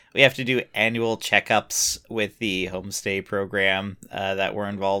We have to do annual checkups with the homestay program that we're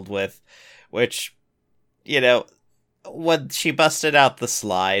involved with, which, you know, when she busted out the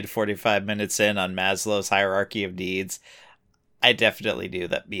slide 45 minutes in on Maslow's hierarchy of needs, I definitely knew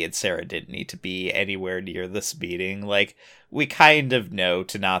that me and Sarah didn't need to be anywhere near this meeting. Like, we kind of know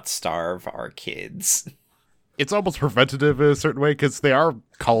to not starve our kids. It's almost preventative in a certain way because they are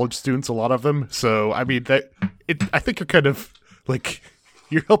college students, a lot of them. So, I mean, I think you're kind of like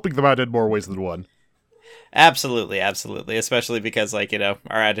you're helping them out in more ways than one. Absolutely, absolutely. Especially because, like, our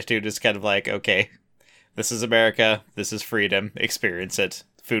attitude is kind of like, okay, this is America, this is freedom, experience it.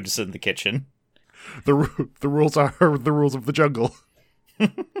 Food is in the kitchen. The rules are the rules of the jungle.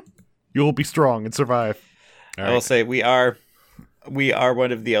 You will be strong and survive. All I will say we are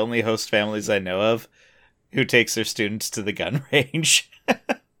one of the only host families I know of who takes their students to the gun range.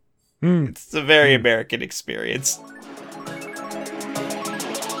 It's a very American experience.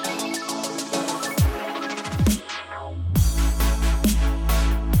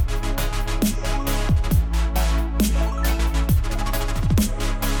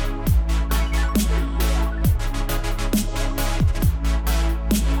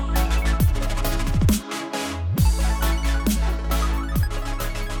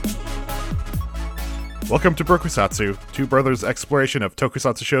 Welcome to Brokusatsu, two brothers' exploration of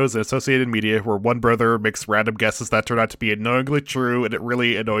tokusatsu shows and associated media, where one brother makes random guesses that turn out to be annoyingly true, and it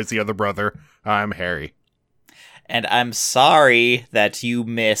really annoys the other brother. I'm Harry. And I'm sorry that you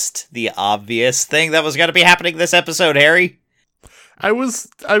missed the obvious thing that was going to be happening this episode, Harry. There's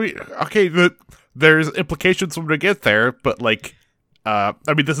implications when we get there, but,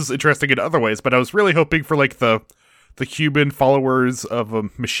 this is interesting in other ways, but I was really hoping for, the human followers of a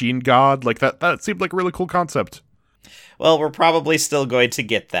machine god. Like, that seemed like a really cool concept. Well, we're probably still going to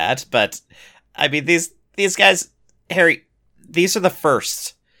get that, but, I mean, these guys, Harry, these are the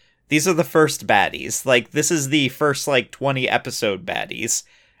first. These are the first baddies. Like, this is the first, 20-episode baddies.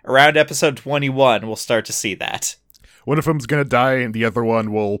 Around episode 21, we'll start to see that. One of them's gonna die, and the other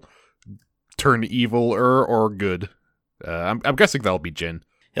one will turn evil-er or good. I'm guessing that'll be Jin.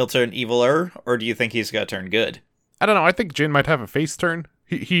 He'll turn evil-er, or do you think he's gonna turn good? I don't know, I think Jin might have a face turn.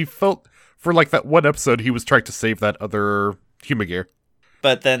 He felt, for that one episode, he was trying to save that other Humagear.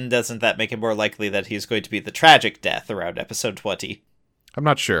 But then doesn't that make it more likely that he's going to be the tragic death around episode 20? I'm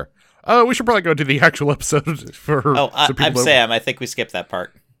not sure. We should probably go to the actual episode for I'm Sam. I think we skipped that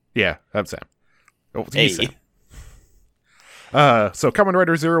part. Yeah, I'm Sam. Oh, hey. Sam. So Kamen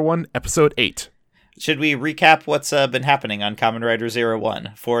Rider Zero One, Episode 8. Should we recap what's been happening on Kamen Rider Zero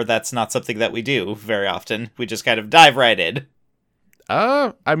One? For that's not something that we do very often. We just kind of dive right in.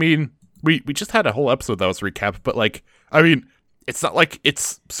 We just had a whole episode that was recap, but it's not like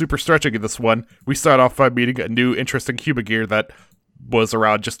it's super stretching in this one. We start off by meeting a new interesting Humagear that was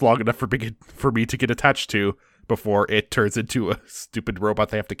around just long enough for me to get attached to before it turns into a stupid robot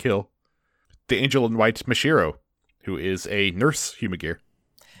they have to kill. The Angel in White Mashiro, who is a nurse Humagear.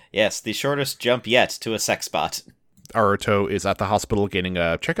 Yes, the shortest jump yet to a sex bot. Aruto is at the hospital getting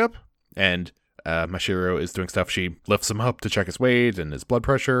a checkup, and Mashiro is doing stuff. She lifts him up to check his weight and his blood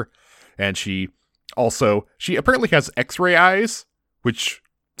pressure, and she apparently has X-ray eyes, which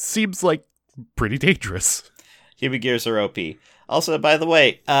seems like pretty dangerous. Humagears are OP. Also, by the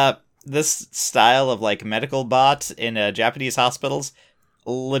way, this style of medical bot in Japanese hospitals,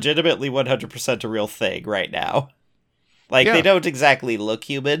 legitimately 100% a real thing right now. They don't exactly look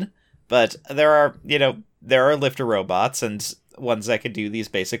human, but there are lifter robots and ones that can do these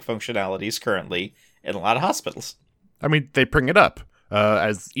basic functionalities currently in a lot of hospitals. I mean, they bring it up.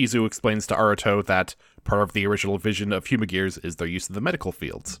 As Izu explains to Aruto that part of the original vision of Humagears is their use in the medical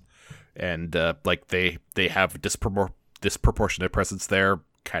fields. And, they have disproportionate presence there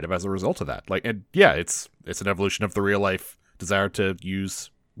kind of as a result of that. It's an evolution of the real-life desire to use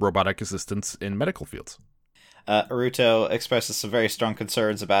robotic assistance in medical fields. Aruto expresses some very strong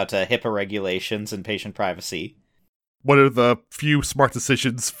concerns about HIPAA regulations and patient privacy. One of the few smart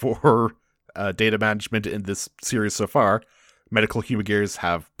decisions for data management in this series so far, medical Humagears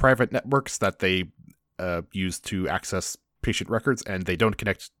have private networks that they use to access patient records, and they don't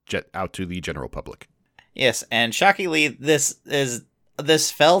connect out to the general public. Yes, and shockingly, this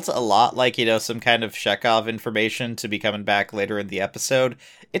felt a lot like, some kind of Chekhov information to be coming back later in the episode.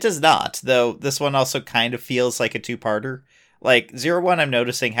 It does not, though this one also kind of feels like a two-parter. Zero One I'm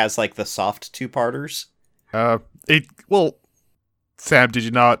noticing has, the soft two-parters. Sam, did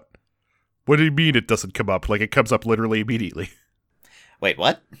you not... What do you mean it doesn't come up? It comes up literally immediately. Wait,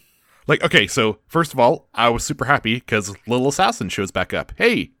 what? Okay, so, first of all, I was super happy because Little Assassin shows back up.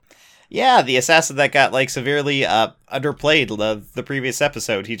 Hey! Yeah, the assassin that got, like, severely underplayed the previous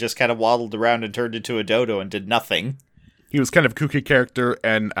episode. He just kind of waddled around and turned into a dodo and did nothing. He was kind of a kooky character,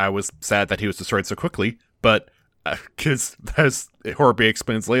 and I was sad that he was destroyed so quickly, but because, as Horby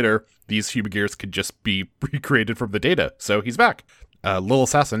explains later, these human gears could just be recreated from the data, so he's back. Little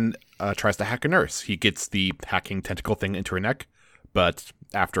Assassin tries to hack a nurse. He gets the hacking tentacle thing into her neck, but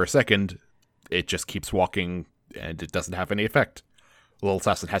after a second, it just keeps walking, and it doesn't have any effect. Little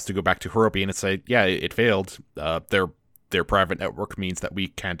Assassin has to go back to Hirobi and say, yeah, it failed. Their private network means that we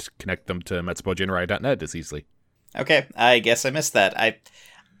can't connect them to metsubojinrai.net as easily. Okay, I guess I missed that.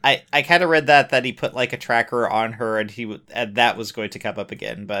 I kind of read that he put, like, a tracker on her and that was going to come up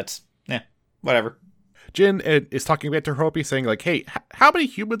again, but yeah, whatever. Jin is talking back to Hirobi, saying, like, hey, how many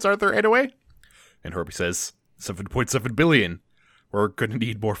humans are there anyway? And Hirobi says, 7.7 billion. We're going to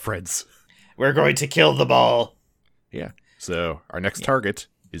need more friends. We're going to kill them all. Yeah. So our next target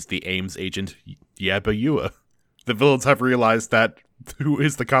is the Ames agent Yaba Yua. The villains have realized that who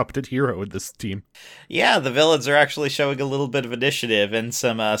is the competent hero in this team. Yeah, the villains are actually showing a little bit of initiative and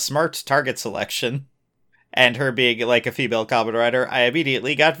some smart target selection. And her being, like, a female Kamen Rider, I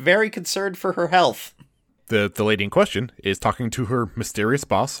immediately got very concerned for her health. The lady in question is talking to her mysterious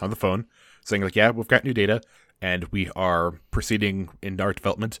boss on the phone, saying, like, yeah, we've got new data, and we are proceeding in our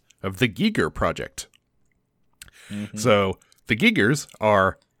development of the Giger project. Mm-hmm. So the Gigers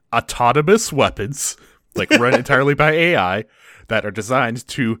are autonomous weapons, like run entirely by AI, that are designed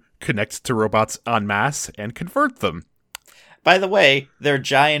to connect to robots en masse and convert them. By the way, they're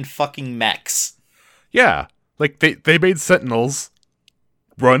giant fucking mechs. Yeah, like they made Sentinels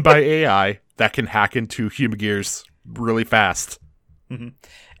run by AI that can hack into human gears really fast. Mm-hmm.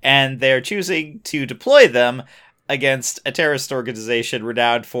 And they're choosing to deploy them against a terrorist organization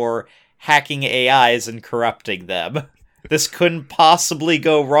renowned for hacking AIs and corrupting them. This couldn't possibly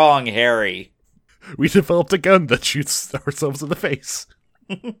go wrong, Harry. We developed a gun that shoots ourselves in the face.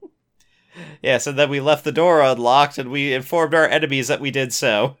 Yes, and then we left the door unlocked and we informed our enemies that we did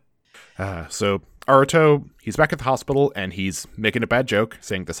so. So Aruto, he's back at the hospital and he's making a bad joke,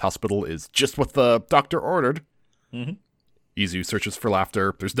 saying this hospital is just what the doctor ordered. Mm-hmm. Izu searches for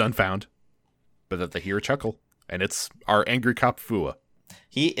laughter. There's none found. But then they hear a chuckle, and it's our angry cop Fua.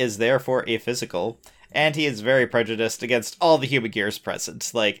 He is therefore aphysical, and he is very prejudiced against all the human gears present.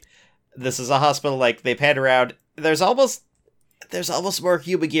 Like, this is a hospital, like, they pan around. There's almost more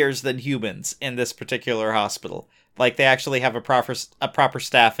human gears than humans in this particular hospital. Like, they actually have a proper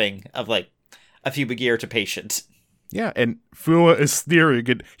staffing of, like, a human gear to patient. Yeah, and Fua is sneering,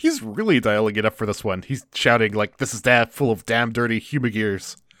 and he's really dialing it up for this one. He's shouting, like, this is full of damn dirty human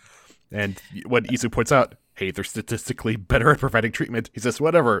gears. And when Izu points out, hey, they're statistically better at providing treatment, he says,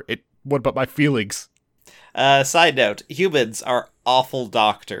 whatever, what about my feelings? Side note, humans are awful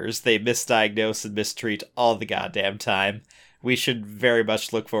doctors. They misdiagnose and mistreat all the goddamn time. We should very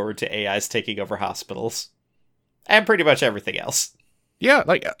much look forward to AIs taking over hospitals. And pretty much everything else. Yeah,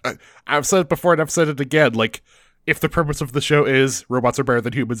 like, I've said it before and I've said it again, like, if the purpose of the show is robots are better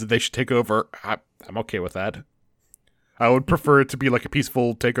than humans and they should take over, I'm okay with that. I would prefer it to be like a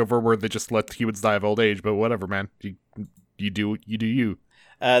peaceful takeover where they just let humans die of old age, but whatever, man. You do you.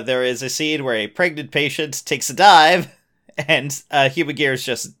 There is a scene where a pregnant patient takes a dive, and human gears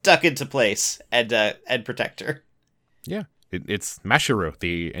just duck into place and protect her. Yeah, it's Mashiro,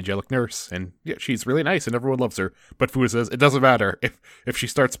 the angelic nurse, and yeah, she's really nice and everyone loves her. But Fua says, it doesn't matter. If she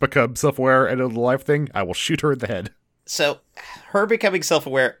starts to become self-aware and a life thing, I will shoot her in the head. So, her becoming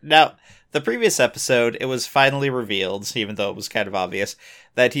self-aware... Now, the previous episode, it was finally revealed, even though it was kind of obvious,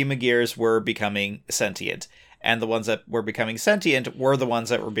 that human gears were becoming sentient. And the ones that were becoming sentient were the ones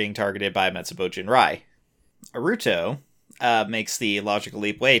that were being targeted by Metsubo Jinrai. Aruto makes the logical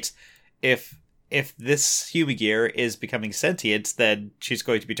leap. Wait, if this human gear is becoming sentient, then she's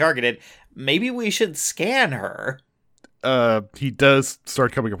going to be targeted. Maybe we should scan her. He does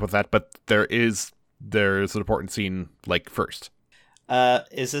start coming up with that, but there's an important scene, like, first.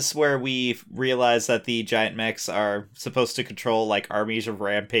 Is this where we realize that the giant mechs are supposed to control, like, armies of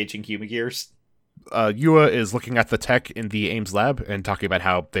rampaging human gears? Yua is looking at the tech in the Ames lab and talking about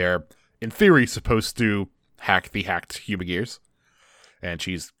how they're, in theory, supposed to hack the hacked human gears. And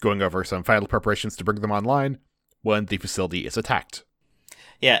she's going over some final preparations to bring them online when the facility is attacked.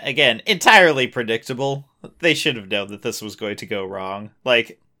 Yeah, again, entirely predictable. They should have known that this was going to go wrong.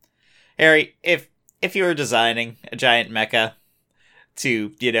 Like, Harry, if you were designing a giant mecha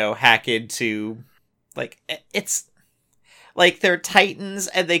to, hack into, like, it's... Like, they're titans,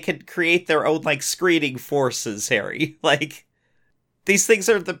 and they could create their own, like, screening forces, Harry. Like, these things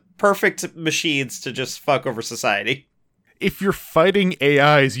are the perfect machines to just fuck over society. if you're fighting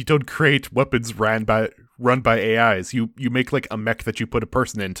AIs, you don't create weapons run by AIs. You make like a mech that you put a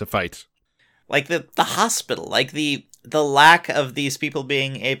person in to fight. Like the hospital, like the lack of these people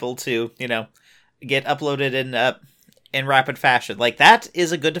being able to, get uploaded in rapid fashion. Like that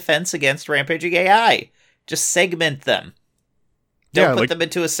is a good defense against rampaging AI. Just segment them. Don't put them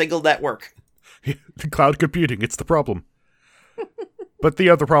into a single network. Cloud computing, it's the problem. But the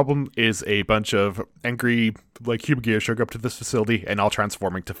other problem is a bunch of angry, human gears showing up to this facility and all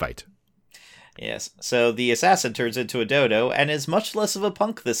transforming to fight. Yes, so the assassin turns into a dodo and is much less of a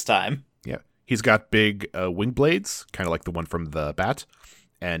punk this time. Yeah, he's got big wing blades, kind of like the one from the bat.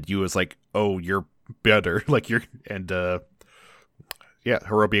 And Yua's like, oh, you're better. Hirobi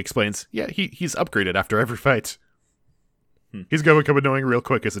explains, yeah, he's upgraded after every fight. He's going to become annoying real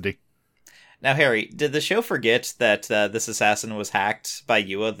quick, isn't he? Now, Harry, did the show forget that this assassin was hacked by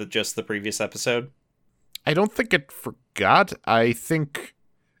Yua just the previous episode? I don't think it forgot. I think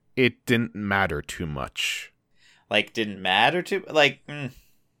it didn't matter too much. Didn't matter too...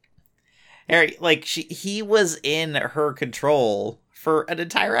 Harry, he was in her control for an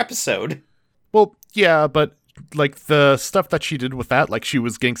entire episode. Well, yeah, but, the stuff that she did with that, she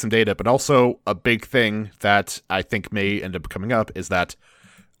was getting some data, but also a big thing that I think may end up coming up is that,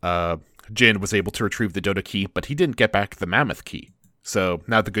 Jin was able to retrieve the Dodo key, but he didn't get back the Mammoth key. So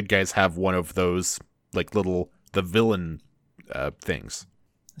now the good guys have one of those, the villain things.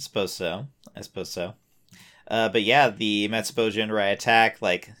 I suppose so. But yeah, the Metsubo Jinrai attack,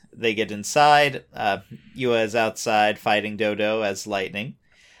 they get inside. Yua is outside fighting Dodo as lightning.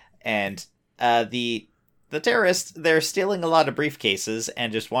 And the terrorists, they're stealing a lot of briefcases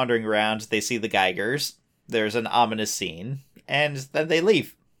and just wandering around. They see the Geigers. There's an ominous scene. And then they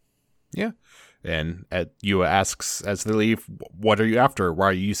leave. Yeah. And Yua asks as they leave, what are you after? Why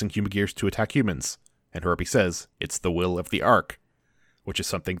are you using human gears to attack humans? And Hirobi says, it's the will of the Ark, which is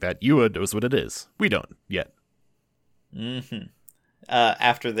something that Yua knows what it is. We don't, yet. Mm-hmm.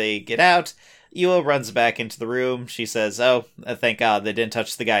 After they get out, Yua runs back into the room. She says, oh, thank God they didn't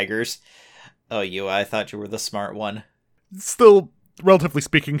touch the Geigers. Oh, Yua, I thought you were the smart one. Still, relatively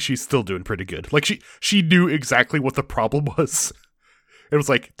speaking, she's still doing pretty good. She knew exactly what the problem was. It was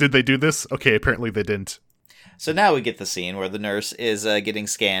did they do this? Okay, apparently they didn't. So now we get the scene where the nurse is getting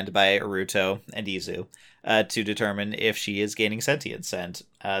scanned by Aruto and Izu to determine if she is gaining sentience. And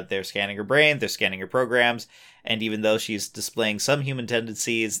they're scanning her brain, they're scanning her programs, and even though she's displaying some human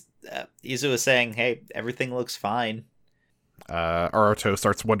tendencies, Izu is saying, hey, everything looks fine. Aruto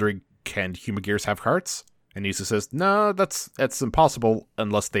starts wondering, can human gears have hearts? And Izu says, no, that's impossible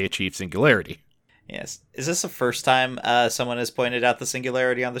unless they achieve singularity. Yes. Is this the first time someone has pointed out the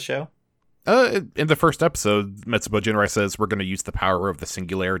singularity on the show? In the first episode, Metsubo Jinrai says we're going to use the power of the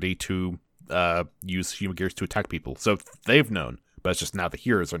singularity to use human gears to attack people. So they've known, but it's just now the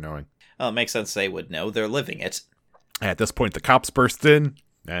heroes are knowing. Well, it makes sense they would know. They're living it. At this point, the cops burst in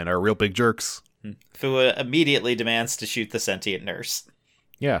and are real big jerks. Fua immediately demands to shoot the sentient nurse.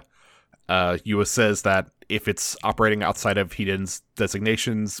 Yeah. Yua says that if it's operating outside of Hiden's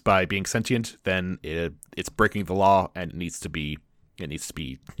designations by being sentient, then it's breaking the law and it needs to be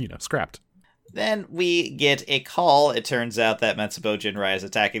scrapped. Then we get a call. It turns out that Metsubo Jinrai is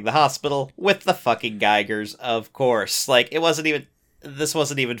attacking the hospital with the fucking Geigers, of course. This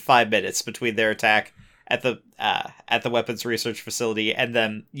wasn't even 5 minutes between their attack at the weapons research facility and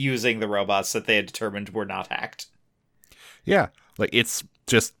them using the robots that they had determined were not hacked. Yeah, it's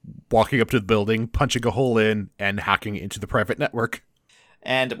just walking up to the building, punching a hole in, and hacking into the private network.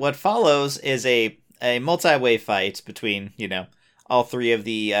 And what follows is a multi-way fight between, all three of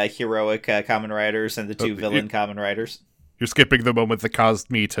the heroic Kamen Riders and the two villain Kamen Riders. You're skipping the moment that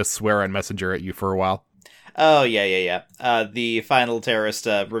caused me to swear on Messenger at you for a while. Oh, yeah. The final terrorist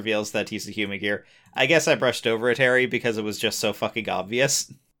reveals that he's a human gear. I guess I brushed over it, Harry, because it was just so fucking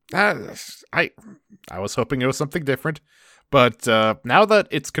obvious. I was hoping it was something different. But now that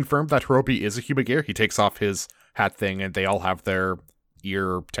it's confirmed that Hirobi is a human gear, he takes off his hat thing and they all have their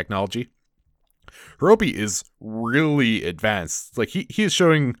ear technology. Hirobi is really advanced. He is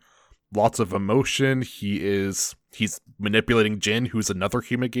showing lots of emotion. He's manipulating Jin, who's another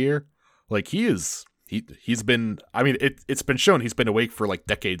human gear. He's been, it's been shown he's been awake for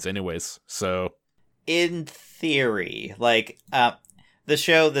decades anyways. So in theory,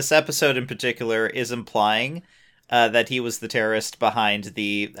 this episode in particular is implying that he was the terrorist behind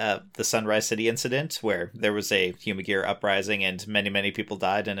the Sunrise City incident, where there was a human gear uprising and many, many people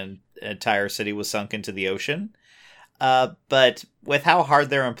died and an entire city was sunk into the ocean. But with how hard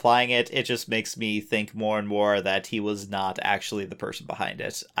they're implying it, it just makes me think more and more that he was not actually the person behind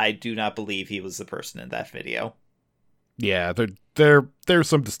it. I do not believe he was the person in that video. Yeah, there's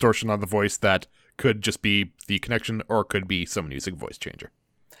some distortion on the voice that could just be the connection, or could be someone using voice changer.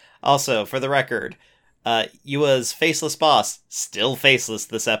 Also, for the record, Yua's faceless boss, still faceless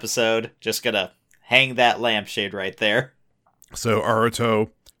this episode. Just gonna hang that lampshade right there. So Aruto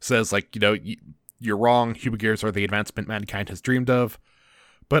says, like, you're wrong, human gears are the advancement mankind has dreamed of.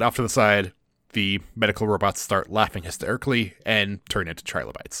 But off to the side, the medical robots start laughing hysterically and turn into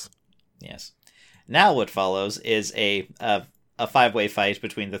trilobites. Yes. Now what follows is a 5-way fight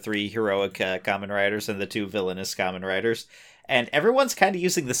between the 3 heroic Kamen Riders and the 2 villainous Kamen Riders. And everyone's kind of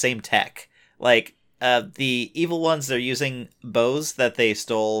using the same tech. Like, the evil ones, they're using bows that they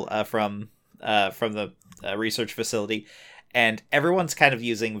stole from the research facility. And everyone's kind of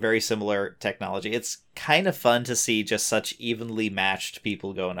using very similar technology. It's kind of fun to see just such evenly matched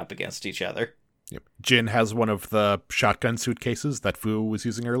people going up against each other. Yep. Jin has one of the shotgun suitcases that Fu was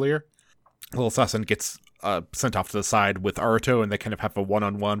using earlier. Little Assassin gets sent off to the side with Aruto, and they kind of have a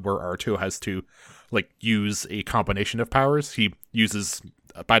one-on-one where Aruto has to use a combination of powers. He uses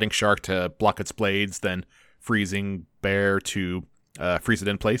a biting shark to block its blades, then freezing bear to freeze it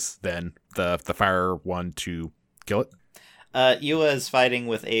in place, then the fire one to kill it. Yua is fighting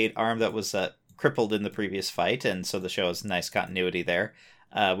with an arm that was crippled in the previous fight, and so the show has nice continuity there.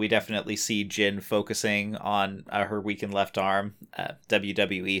 We definitely see Jin focusing on her weakened left arm,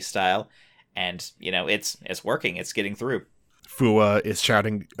 WWE style, and it's working. It's getting through. Fua is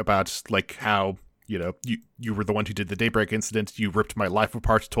shouting about how you were the one who did the Daybreak incident. You ripped my life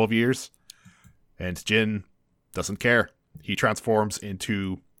apart 12 years, and Jin doesn't care. He transforms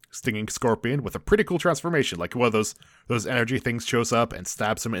into Stinging Scorpion with a pretty cool transformation. Like one of those energy things shows up and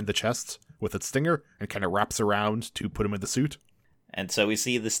stabs him in the chest with its stinger and kind of wraps around to put him in the suit. And so we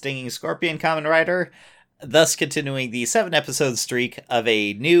see the Stinging Scorpion Kamen Rider, thus continuing the 7-episode streak of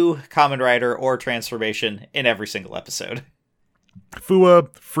a new Kamen Rider or transformation in every single episode.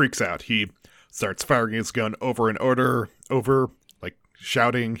 Fua freaks out. He starts firing his gun over and over,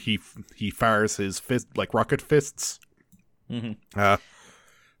 shouting. He fires his rocket fists. Mm-hmm.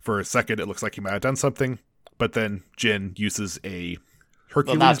 For a second, it looks like he might have done something, but then Jin uses a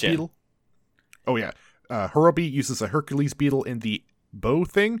Hercules beetle. Oh yeah, Hirobi uses a Hercules beetle in the bow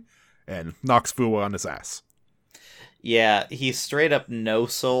thing and knocks Fua on his ass. Yeah, he straight up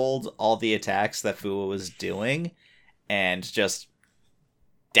no-sold all the attacks that Fua was doing and just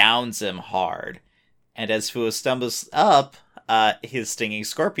downs him hard. And as Fua stumbles up, his Stinging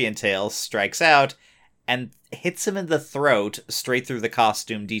Scorpion tail strikes out and hits him in the throat straight through the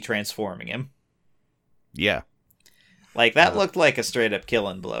costume, detransforming him. Yeah. That looked like a straight up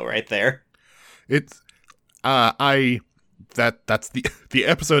killing blow right there. It's that's the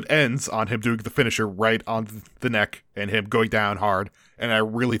episode ends on him doing the finisher right on the neck and him going down hard, and I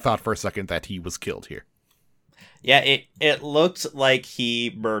really thought for a second that he was killed here. Yeah, it looked like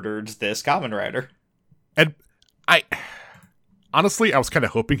he murdered this Kamen Rider. And honestly, I was kind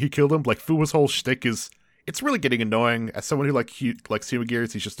of hoping he killed him. Fuwa's whole shtick it's really getting annoying. As someone who likes Human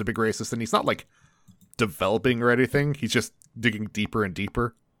Gears, he's just a big racist, and he's not developing or anything. He's just digging deeper and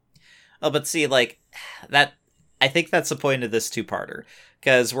deeper. Oh, but see, that, I think that's the point of this 2-parter,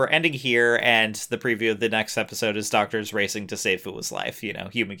 because we're ending here, and the preview of the next episode is doctors racing to save Fuwa's life.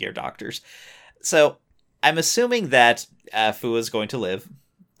 Human Gear doctors. So I'm assuming that Fua is going to live,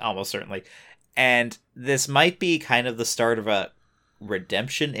 almost certainly, and this might be kind of the start of a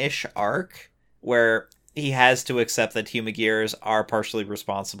redemption-ish arc where he has to accept that Human Gears are partially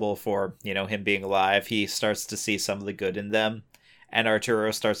responsible for, him being alive. He starts to see some of the good in them, and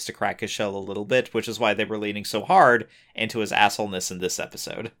Arturo starts to crack his shell a little bit, which is why they were leaning so hard into his assholeness in this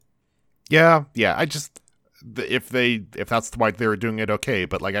episode. Yeah, I just, if that's why they were doing it, okay,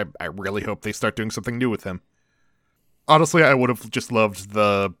 but I really hope they start doing something new with him. Honestly, I would have just loved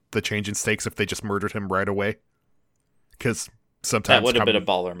the change in stakes if they just murdered him right away. Because sometimes that would have been a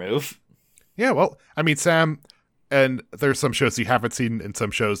baller move. Yeah, well, I mean, Sam, and there's some shows you haven't seen and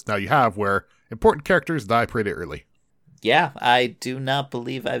some shows now you have where important characters die pretty early. Yeah, I do not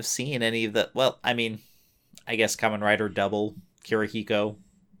believe I've seen any of that. Well, I mean, I guess Kamen Rider Double, Kirihiko,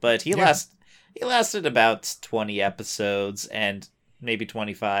 but he lasted about 20 episodes and maybe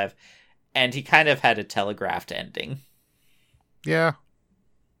 25, and he kind of had a telegraphed ending. Yeah.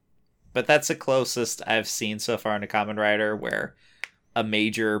 But that's the closest I've seen so far in a Kamen Rider where a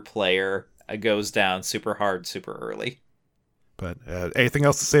major player goes down super hard, super early. But anything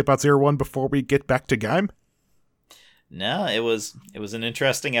else to say about 01 before we get back to Gaim? No, it was an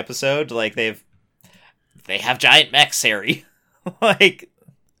interesting episode. They have giant mechs, Harry. I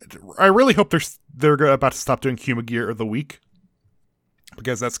really hope they're about to stop doing Human Gear of the Week,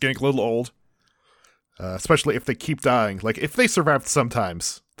 because that's getting a little old. Especially if they keep dying. Like, if they survived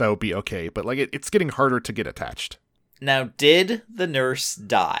sometimes, that would be okay. But, like, it's getting harder to get attached. Now, did the nurse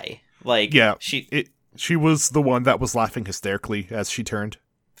die? Like, yeah, she was the one that was laughing hysterically as she turned.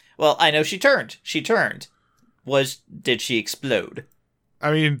 Well, I know she turned. She turned. Did she explode?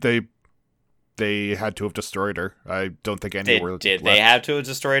 I mean, they had to have destroyed her. I don't think any were Did left. they have to have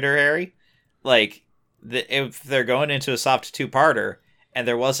destroyed her, Harry? Like, if they're going into a soft two-parter and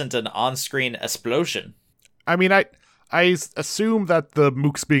there wasn't an on-screen explosion. I mean, I assume that the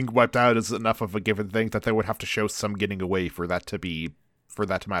mooks being wiped out is enough of a given thing that they would have to show some getting away for that to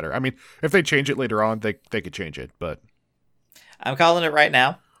matter. I mean, if they change it later on, they could change it, but I'm calling it right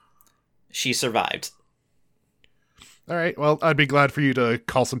now. She survived. All right, well, I'd be glad for you to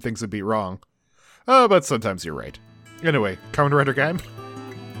call some things and be wrong. But sometimes you're right. Anyway, Kamen Rider Gaim.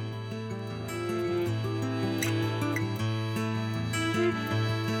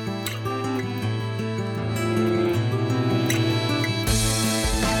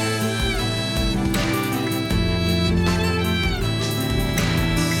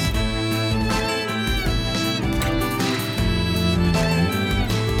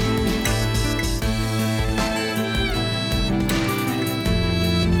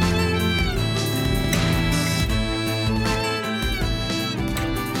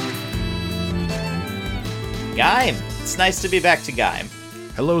 Gaim! It's nice to be back to Gaim.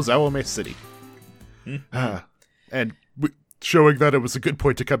 Hello, Zawame City. And showing that it was a good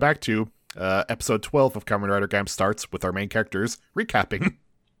point to come back to, episode 12 of Kamen Rider Gaim starts with our main characters recapping.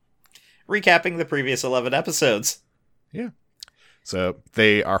 Recapping the previous 11 episodes. Yeah. So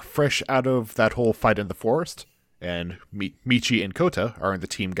they are fresh out of that whole fight in the forest, and Michi and Kota are in the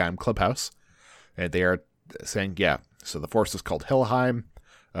Team Gaim clubhouse, and they are saying, yeah, so the forest is called Helheim.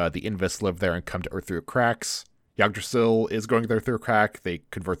 The Invis live there and come to Earth through cracks. Yggdrasil is going there through a crack. They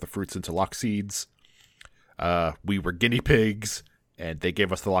convert the fruits into lock seeds. We were guinea pigs, and they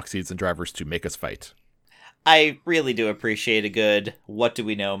gave us the lock seeds and drivers to make us fight. I really do appreciate a good what do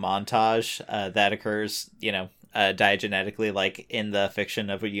we know montage that occurs, diagenetically, like in the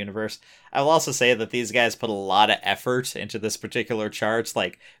fiction of a universe. I will also say that these guys put a lot of effort into this particular chart.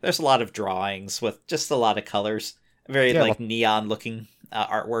 Like, there's a lot of drawings with just a lot of colors. Very, neon-looking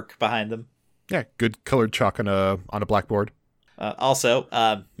artwork behind them. Yeah, good colored chalk on a blackboard. Also,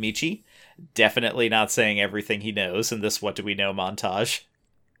 Michi, definitely not saying everything he knows in this What Do We Know montage.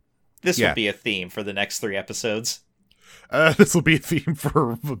 This will be a theme for the next 3 episodes. This will be a theme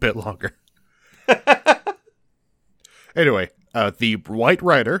for a bit longer. Anyway, the White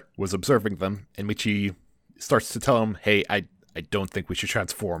Rider was observing them, and Michi starts to tell him, hey, I don't think we should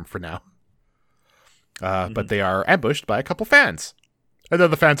transform for now. But they are ambushed by a couple fans. And then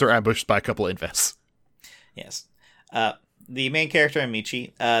the fans are ambushed by a couple Invis. Yes. The main character and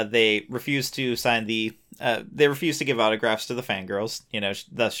Michi, they refuse to sign they refuse to give autographs to the fangirls,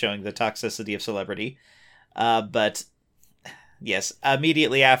 thus showing the toxicity of celebrity. But, yes,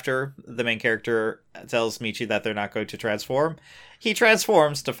 immediately after the main character tells Michi that they're not going to transform, he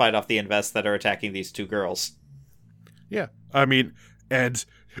transforms to fight off the Invis that are attacking these 2 girls. Yeah, I mean, and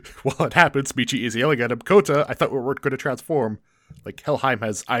while it happens, Michi is yelling at him, Kota, I thought we weren't going to transform. Like, Helheim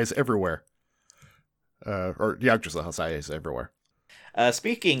has eyes everywhere. Or Yggdrasil has eyes everywhere.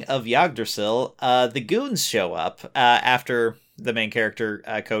 Speaking of Yggdrasil, the goons show up after the main character,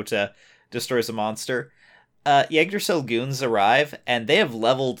 Kota, destroys a monster. Yggdrasil goons arrive, and they have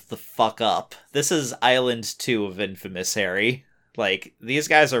leveled the fuck up. This is Island 2 of Infamous, Harry. Like, these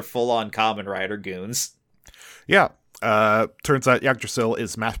guys are full-on Kamen Rider goons. Yeah. Turns out Yggdrasil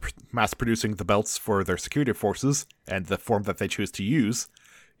is mass producing the belts for their security forces, and the form that they choose to use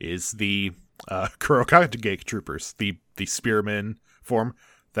is the Kurokage troopers, the spearmen form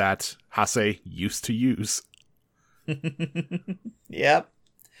that Hase used to use. Yep.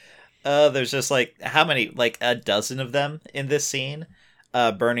 There's just how many? Like a dozen of them in this scene,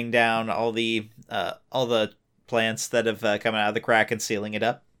 burning down all the plants that have come out of the crack and sealing it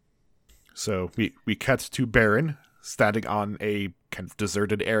up. So we cut to Baron standing on a kind of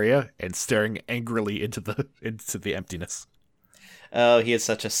deserted area and staring angrily into the emptiness. Oh, he is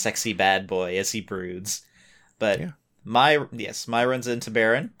such a sexy bad boy as he broods. But yeah. Mai runs into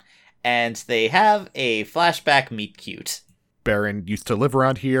Baron, and they have a flashback meet cute. Baron used to live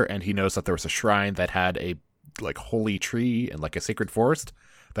around here, and he knows that there was a shrine that had a holy tree and a sacred forest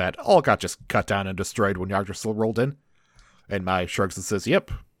that all got just cut down and destroyed when Yggdrasil rolled in. And Mai shrugs and says,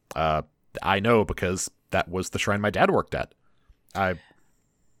 "Yep, I know because that was the shrine my dad worked at.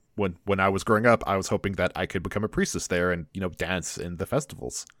 When I was growing up, I was hoping that I could become a priestess there and dance in the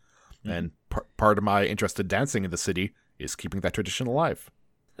festivals. Mm-hmm. And part of my interest in dancing in the city is keeping that tradition alive."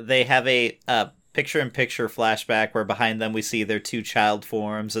 They have a picture-in-picture flashback where behind them we see their two child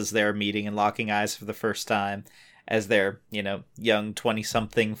forms as they're meeting and locking eyes for the first time, as their, young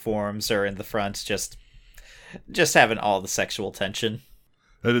 20-something forms are in the front, just having all the sexual tension.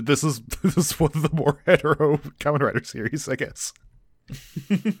 This is one of the more hetero Kamen Rider series, I guess.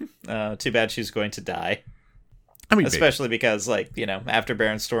 Too bad she's going to die. I mean, especially because, after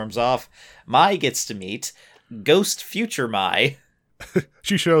Baron storms off, Mai gets to meet Ghost Future Mai.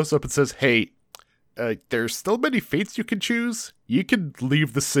 She shows up and says, hey, there's still many fates you can choose. You can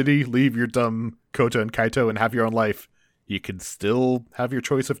leave the city, leave your dumb Kota and Kaito, and have your own life. You can still have your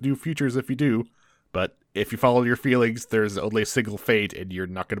choice of new futures if you do, but if you follow your feelings, there's only a single fate, and you're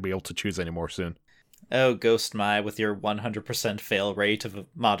not going to be able to choose anymore soon. Oh, Ghost Mai, with your 100% fail rate of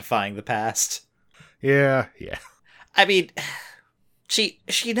modifying the past. Yeah. I mean, she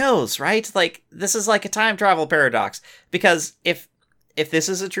knows, right? Like, this is like a time travel paradox, because if this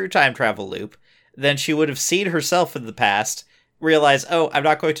is a true time travel loop, then she would have seen herself in the past, realize, oh, I'm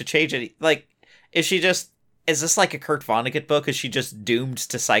not going to change it. Like, is this like a Kurt Vonnegut book? Is she just doomed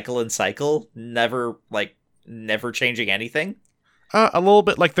to cycle and cycle, never changing anything? A little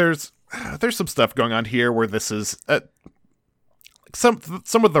bit. Like, there's some stuff going on here where this is some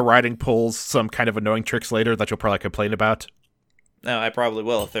of the writing pulls some kind of annoying tricks later that you'll probably complain about. No, I probably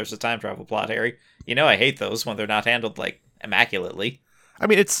will if there's a time travel plot, Harry. I hate those when they're not handled immaculately. I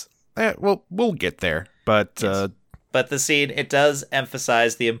mean, it's we'll get there, but but the scene, it does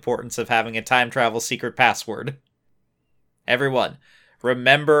emphasize the importance of having a time travel secret password. Everyone,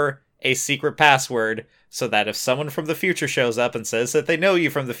 remember a secret password so that if someone from the future shows up and says that they know you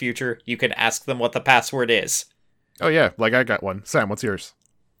from the future, you can ask them what the password is. Oh yeah, I got one. Sam, what's yours?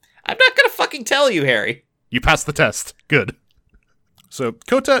 I'm not gonna fucking tell you, Harry. You passed the test. Good. So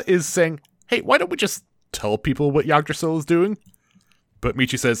Kota is saying, hey, why don't we just tell people what Yggdrasil is doing? But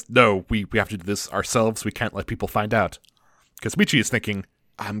Michi says, no, we have to do this ourselves. We can't let people find out. Because Michi is thinking,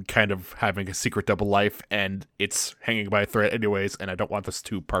 I'm kind of having a secret double life, and it's hanging by a thread anyways, and I don't want those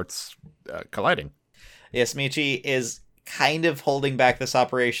two parts colliding. Yes, Michi is kind of holding back this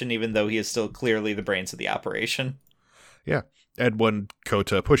operation, even though he is still clearly the brains of the operation. Yeah, and when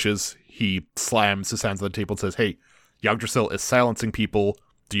Kota pushes, he slams his hands on the table and says, hey, Yggdrasil is silencing people.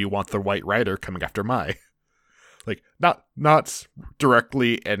 Do you want the White Rider coming after Mai? Like, not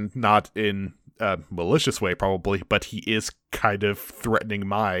directly and not in a malicious way, probably, but he is kind of threatening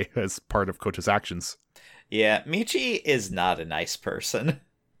Mai as part of Kota's actions. Yeah, Michi is not a nice person.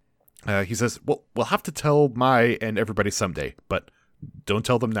 He says, well, we'll have to tell Mai and everybody someday, but don't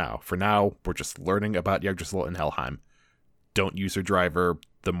tell them now. For now, we're just learning about Yggdrasil and Helheim. Don't use her driver.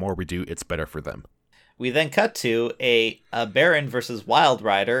 The more we do, it's better for them. We then cut to a Baron versus Wild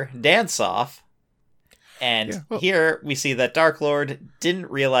Rider dance-off. And here we see that Dark Lord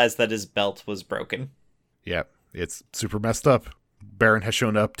didn't realize that his belt was broken. Yeah, it's super messed up. Baron has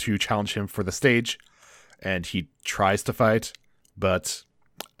shown up to challenge him for the stage, and he tries to fight, but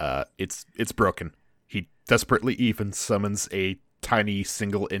it's broken. He desperately even summons a tiny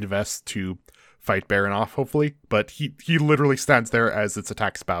single invest to fight Baron off, hopefully, but he literally stands there as its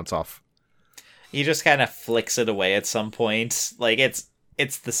attacks bounce off. He just kind of flicks it away at some point. Like, it's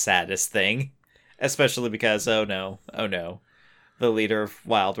the saddest thing. Especially because, oh no, the leader of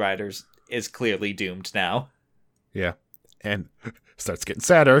Wild Riders is clearly doomed now. Yeah, and starts getting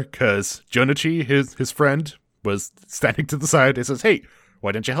sadder because Jonichi, his friend, was standing to the side and says, hey,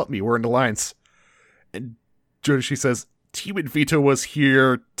 why didn't you help me? We're in alliance. And Jonichi says, Team Vito was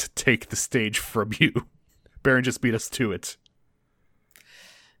here to take the stage from you. Baron just beat us to it.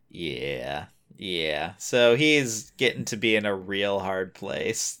 Yeah. So he's getting to be in a real hard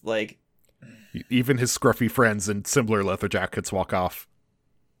place. Like, even his scruffy friends in similar leather jackets walk off.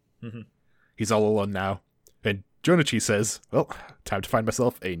 Mm-hmm. He's all alone now. And Jonichi says, well, time to find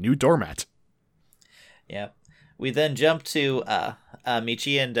myself a new doormat. Yeah. We then jump to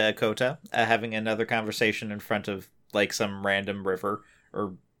Michi and Kota having another conversation in front of, some random river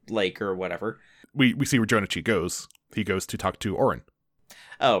or lake or whatever. We see where Jonichi goes. He goes to talk to Orin.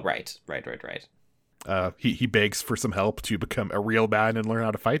 Oh, right. He begs for some help to become a real man and learn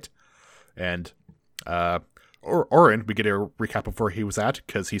how to fight. And Orin, we get a recap of where he was at,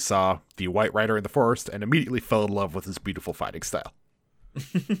 because he saw the White Rider in the forest and immediately fell in love with his beautiful fighting style.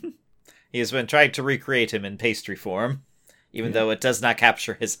 He has been trying to recreate him in pastry form, even though it does not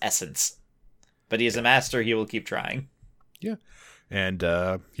capture his essence. But he is a master, he will keep trying. Yeah. And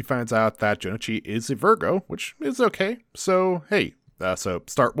he finds out that Jonichi is a Virgo, which is okay. So, hey, so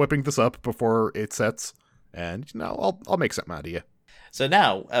start whipping this up before it sets, and I'll make something out of you. So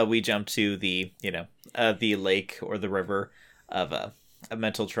now we jump to the lake or the river of of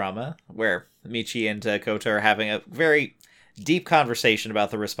mental trauma, where Michi and Kota are having a very deep conversation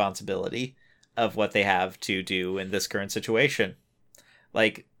about the responsibility of what they have to do in this current situation.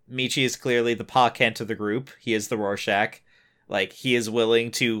 Like, Michi is clearly the Pa Kent of the group. He is the Rorschach. Like, he is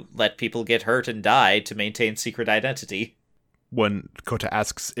willing to let people get hurt and die to maintain secret identity. When Kota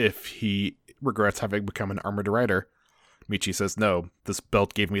asks if he regrets having become an armored rider, Michi says, "No, this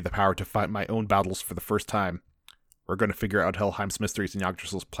belt gave me the power to fight my own battles for the first time. We're going to figure out Helheim's mysteries and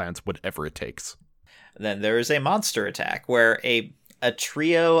Yggdrasil's plans, whatever it takes." Then there is a monster attack, where a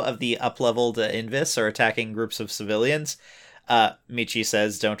trio of the up-leveled Invis are attacking groups of civilians. Michi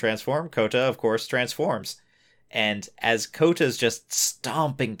says, "Don't transform." Kota, of course, transforms. And as Kota's just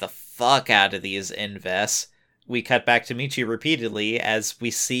stomping the fuck out of these Invis, we cut back to Michi repeatedly as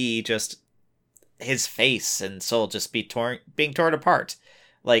we see just his face and soul just being torn apart.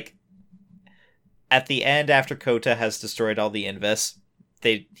 Like, at the end, after Kota has destroyed all the Invis,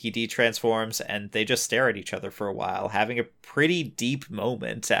 he de-transforms and they just stare at each other for a while, having a pretty deep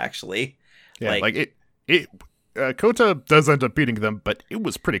moment, actually. Yeah, Kota does end up beating them, but it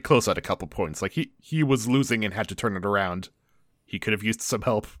was pretty close at a couple points. Like, he was losing and had to turn it around. He could have used some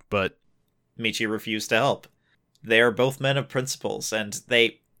help, but Michi refused to help. They are both men of principles, and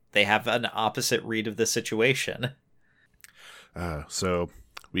they have an opposite read of the situation. So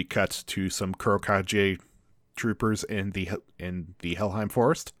we cut to some Kurokage troopers in the Helheim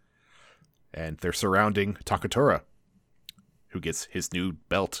forest, and they're surrounding Takatora, who gets his new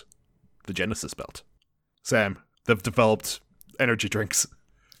belt, the Genesis belt. Sam, they've developed energy drinks.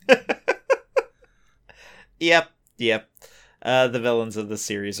 Yep. The villains of the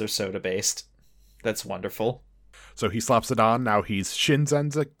series are soda-based. That's wonderful. So he slaps it on. Now he's Shin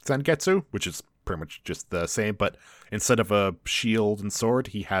Zangetsu, which is pretty much just the same, but instead of a shield and sword,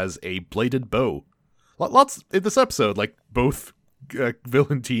 he has a bladed bow. Lots in this episode, like, both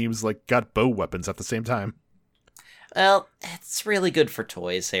villain teams got bow weapons at the same time. Well, it's really good for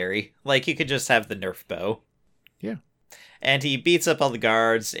toys, Harry. Like, you could just have the Nerf bow. Yeah. And he beats up all the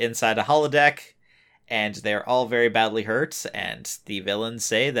guards inside a holodeck, and they're all very badly hurt, and the villains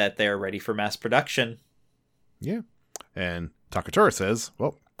say that they're ready for mass production. Yeah. And Takatora says,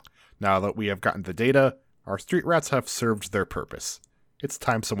 "Well, now that we have gotten the data, our street rats have served their purpose. It's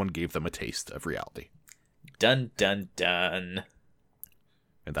time someone gave them a taste of reality." Dun dun dun.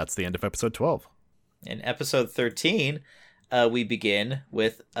 And that's the end of episode 12. In episode 13, we begin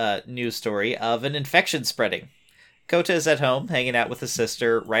with a news story of an infection spreading. Kota is at home, hanging out with his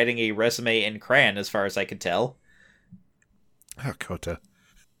sister, writing a resume in crayon, as far as I can tell. Oh, Kota.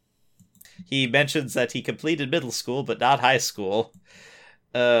 He mentions that he completed middle school, but not high school.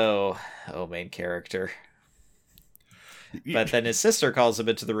 Oh, main character. But then his sister calls him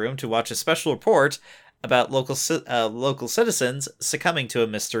into the room to watch a special report about local citizens succumbing to a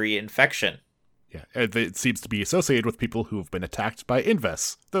mystery infection. Yeah, it seems to be associated with people who have been attacked by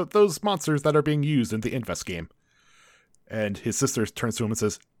Inves, those monsters that are being used in the Inves game. And his sister turns to him and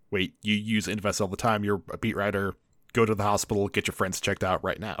says, "Wait, you use Inves all the time, you're a beat writer, go to the hospital, get your friends checked out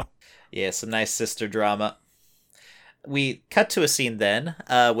right now." Yeah, some nice sister drama. We cut to a scene then,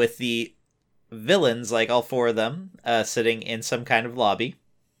 with the villains, like all four of them, sitting in some kind of lobby.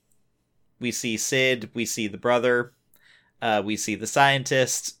 We see Sid, we see the brother, we see the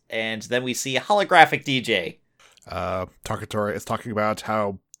scientist, and then we see a holographic DJ. Takatora is talking about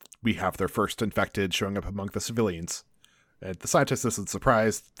how we have their first infected showing up among the civilians. And the scientist isn't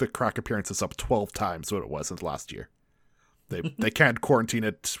surprised. The crack appearance is up 12 times what it was in the last year. They can't quarantine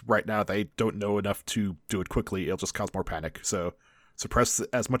it right now. They don't know enough to do it quickly. It'll just cause more panic. So suppress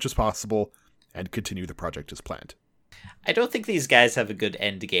as much as possible and continue the project as planned. I don't think these guys have a good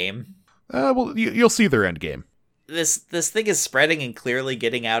end game. Well, you'll see their end game. This thing is spreading and clearly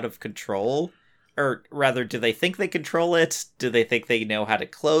getting out of control. Or rather, do they think they control it? Do they think they know how to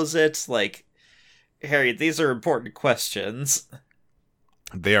close it? Like, Harry, these are important questions.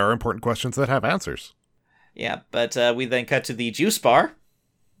 They are important questions that have answers. Yeah, but we then cut to the juice bar.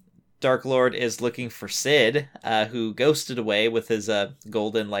 Dark Lord is looking for Sid, who ghosted away with his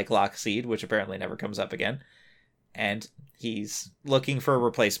golden lock seed, which apparently never comes up again. And he's looking for a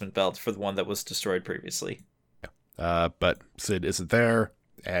replacement belt for the one that was destroyed previously. But Sid isn't there,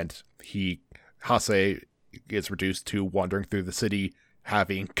 and Hase is reduced to wandering through the city,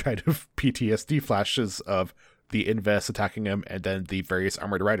 having kind of PTSD flashes of the Inves attacking him, and then the various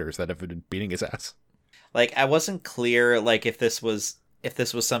armored riders that have been beating his ass. Like, I wasn't clear, if this was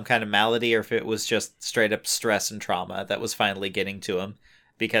some kind of malady, or if it was just straight up stress and trauma that was finally getting to him,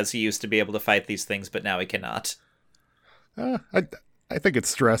 because he used to be able to fight these things, but now he cannot. I think it's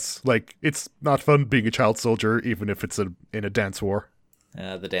stress. Like, it's not fun being a child soldier, even if it's in a dance war.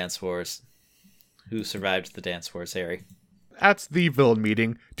 The Dance Wars. Who survived the Dance Wars, Harry? At the villain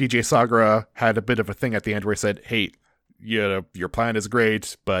meeting, DJ Sagra had a bit of a thing at the end where he said, hey, your plan is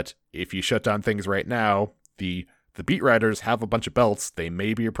great, but if you shut down things right now, the beat riders have a bunch of belts, they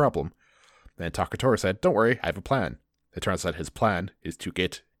may be a problem. And Takatora said, don't worry, I have a plan. It turns out his plan is to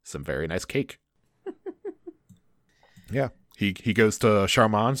get some very nice cake. Yeah. He goes to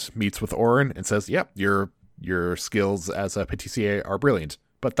Charmant, meets with Orin, and says, yep, your skills as a patissier are brilliant,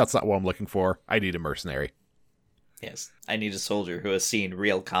 but that's not what I'm looking for. I need a mercenary. Yes, I need a soldier who has seen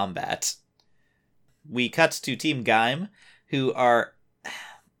real combat. We cut to Team Gaim, who are...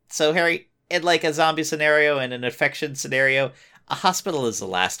 So, Harry, in like a zombie scenario and an infection scenario, a hospital is the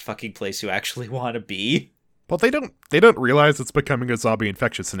last fucking place you actually want to be. Well, they don't realize it's becoming a zombie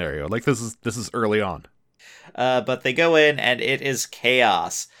infection scenario. Like, this is early on. But they go in, and it is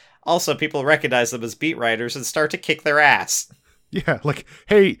chaos. Also, people recognize them as beat riders and start to kick their ass. Yeah, like,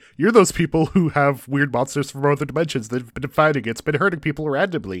 hey, you're those people who have weird monsters from other dimensions that have been fighting. It's been hurting people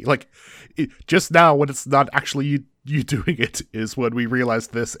randomly. Like, just now, when it's not actually you doing it, is when we realize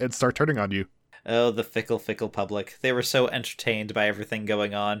this and start turning on you. Oh, the fickle public. They were so entertained by everything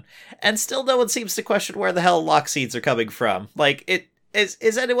going on. And still no one seems to question where the hell Lockseeds are coming from. Like,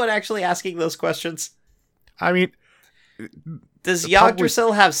 is anyone actually asking those questions? I mean... Does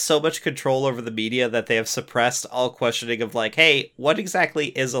Yggdrasil have so much control over the media that they have suppressed all questioning of like, hey, what exactly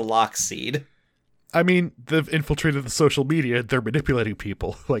is a Lockseed? I mean, they've infiltrated the social media. They're manipulating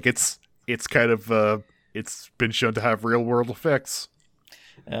people. Like, it's kind of, it's been shown to have real world effects.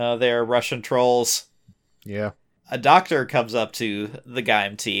 They're Russian trolls. Yeah. A doctor comes up to the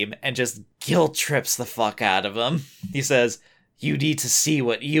Gaim team and just guilt trips the fuck out of them. He says, you need to see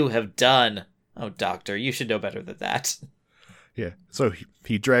what you have done. Oh, doctor, you should know better than that. Yeah, so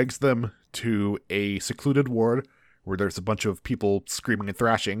he drags them to a secluded ward where there's a bunch of people screaming and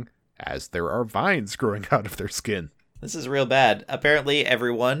thrashing as there are vines growing out of their skin. This is real bad. Apparently,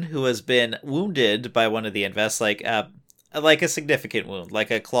 everyone who has been wounded by one of the invests, like a significant wound,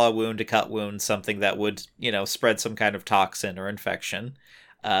 like a claw wound, a cut wound, something that would, spread some kind of toxin or infection,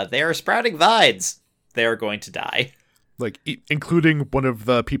 they are sprouting vines. They are going to die. Like, including one of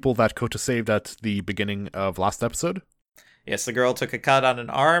the people that Kota saved at the beginning of last episode? Yes, the girl took a cut on an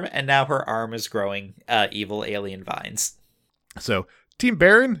arm, and now her arm is growing evil alien vines. So, Team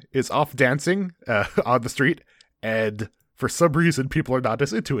Baron is off dancing on the street, and for some reason, people are not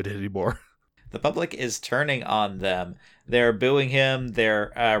as into it anymore. The public is turning on them. They're booing him,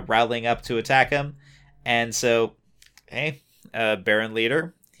 they're rallying up to attack him, and so, hey, Baron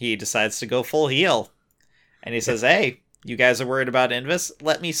leader, he decides to go full heel. And he says, hey, you guys are worried about Invis?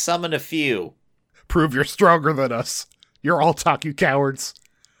 Let me summon a few. Prove you're stronger than us. You're all talk, you cowards.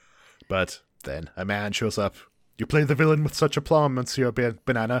 But then a man shows up. You play the villain with such aplomb, Monsieur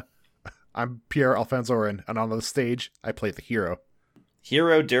Banana. I'm Pierre Alfonsorin, and on the stage, I play the hero.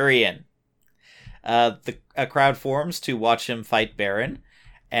 Hero Durian. A crowd forms to watch him fight Baron,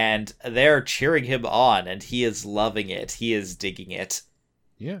 and they're cheering him on, and he is loving it. He is digging it.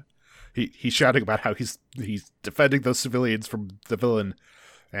 Yeah. He's shouting about how he's defending those civilians from the villain.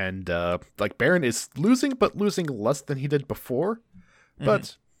 And, Baron is losing, but losing less than he did before. Mm-hmm.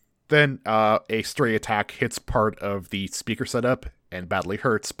 But then a stray attack hits part of the speaker setup and badly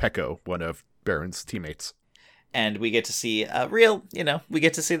hurts Peko, one of Baron's teammates. And we get to see we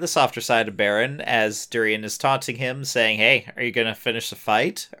get to see the softer side of Baron as Durian is taunting him, saying, hey, are you going to finish the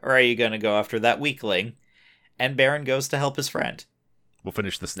fight? Or are you going to go after that weakling? And Baron goes to help his friend. We'll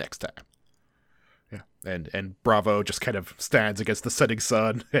finish this next time. Yeah, and Bravo just kind of stands against the setting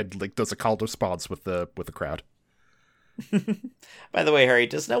sun and does a called response with the crowd. By the way, Harry,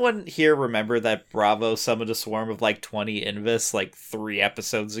 does no one here remember that Bravo summoned a swarm of 20 Invis 3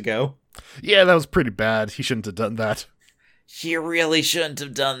 episodes ago? Yeah, that was pretty bad. He shouldn't have done that. He really shouldn't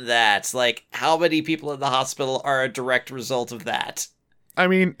have done that. How many people in the hospital are a direct result of that? I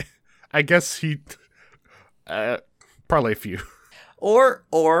mean, I guess he probably a few. Or,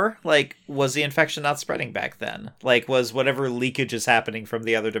 was the infection not spreading back then? Was whatever leakage is happening from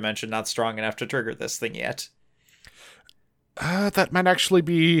the other dimension not strong enough to trigger this thing yet? That might actually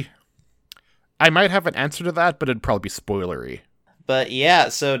be... I might have an answer to that, but it'd probably be spoilery. But yeah,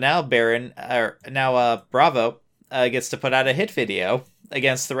 so now Bravo gets to put out a hit video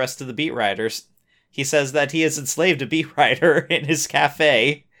against the rest of the beat riders. He says that he has enslaved a beat rider in his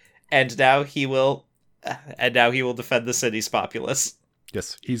cafe, and now he will defend the city's populace.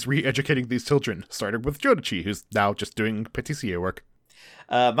 Yes, he's re-educating these children, starting with Jodichi, who's now just doing patissier work.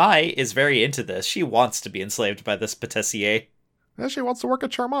 Mai is very into this. She wants to be enslaved by this patissier. She wants to work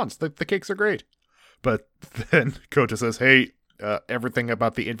at Charmant's. The cakes are great. But then Kota says, hey, everything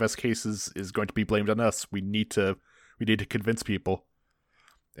about the Invest cases is going to be blamed on us. We need to convince people.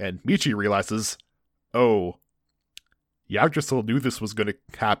 And Michi realizes, oh, Yggdrasil knew this was going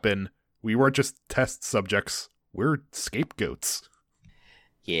to happen. We weren't just test subjects. We're scapegoats.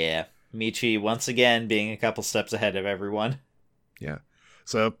 Yeah, Michi once again being a couple steps ahead of everyone. Yeah.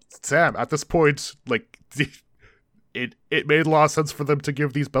 So, Sam, at this point, like, it made a lot of sense for them to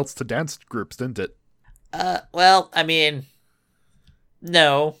give these belts to dance groups, didn't it? Well, I mean,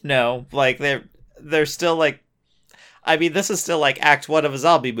 no. Like, they're still, like, I mean, this is still, like, Act 1 of a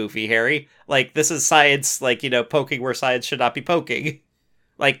zombie movie, Harry. Like, this is science, like, poking where science should not be poking.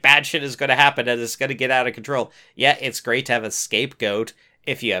 Like, bad shit is going to happen and it's going to get out of control. Yeah, it's great to have a scapegoat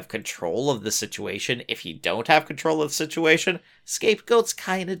if you have control of the situation. If you don't have control of the situation, scapegoats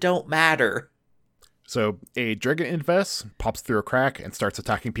kind of don't matter. So, a Dragon Invest pops through a crack and starts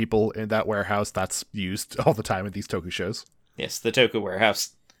attacking people in that warehouse that's used all the time in these Toku shows. Yes, the Toku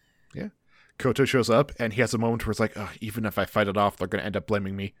warehouse. Yeah. Koto shows up, and he has a moment where it's like, even if I fight it off, they're going to end up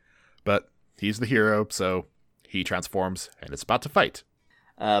blaming me. But he's the hero, so he transforms, and is about to fight.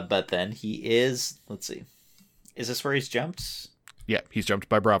 But then he is... Let's see. Is this where he's jumped? Yeah, he's jumped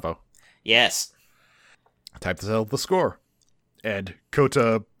by Bravo. Yes. Time to settle the score. And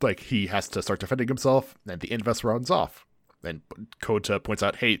Kota, like, he has to start defending himself, and the Invest runs off. And Kota points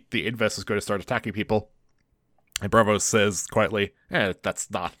out, hey, the Invest is going to start attacking people. And Bravo says quietly, that's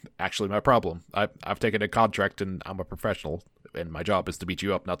not actually my problem. I've taken a contract and I'm a professional, and my job is to beat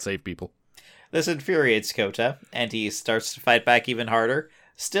you up, not save people. This infuriates Kota, and he starts to fight back even harder,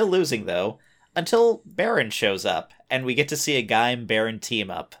 still losing though, until Baron shows up, and we get to see a Guy and Baron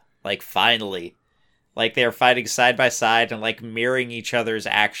team up. Like, finally. Like, they're fighting side by side and, like, mirroring each other's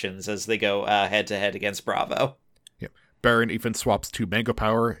actions as they go head to head against Bravo. Baron even swaps to mango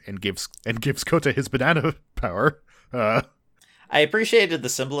power and gives Kota his banana power. I appreciated the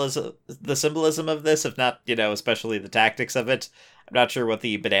symbolism of this, if not, especially the tactics of it. I'm not sure what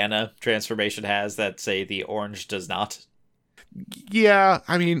the banana transformation has that, say, the orange does not. Yeah,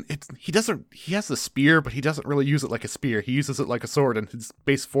 I mean, he has a spear, but he doesn't really use it like a spear. He uses it like a sword, and his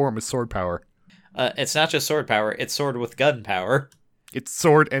base form is sword power. It's not just sword power, it's sword with gun power. It's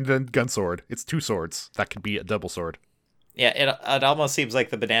sword and then gun sword. It's two swords. That could be a double sword. Yeah, it almost seems like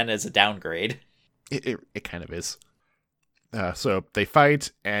the banana is a downgrade. It kind of is. So they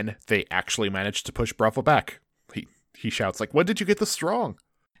fight, and they actually manage to push Bravo back. He shouts, like, when did you get this strong?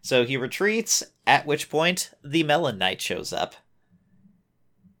 So he retreats, at which point the Melon Knight shows up.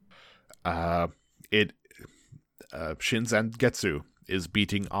 Shinzan Getsu is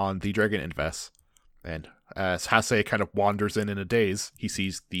beating on the Dragon Invest, and as Hase kind of wanders in a daze, he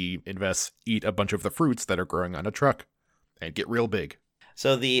sees the Invest eat a bunch of the fruits that are growing on a truck and get real big.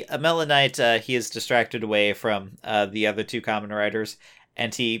 So the Melon Knight, he is distracted away from the other two Kamen Riders,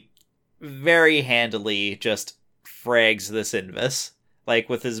 and he very handily just frags this Invest. Like,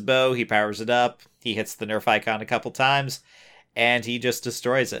 with his bow, he powers it up, he hits the Nerf icon a couple times, and he just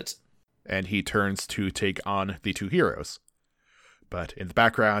destroys it. And he turns to take on the two heroes. But in the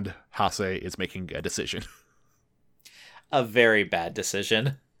background, Hase is making a decision. A very bad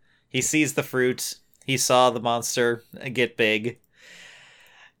decision. He sees the fruit, he saw the monster get big,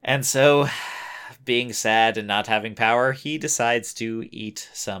 and so, being sad and not having power, he decides to eat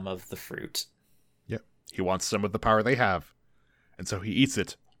some of the fruit. Yep, he wants some of the power they have. And so he eats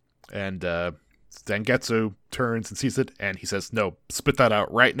it. And Zangetsu turns and sees it, and he says, no, spit that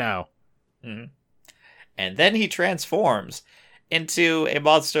out right now. Mm-hmm. And then he transforms into a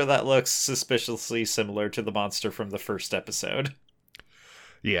monster that looks suspiciously similar to the monster from the first episode.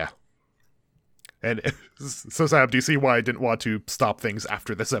 Yeah. And so, Sam, do you see why I didn't want to stop things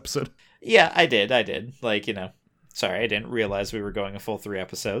after this episode? Yeah, I did. Like, sorry, I didn't realize we were going a full 3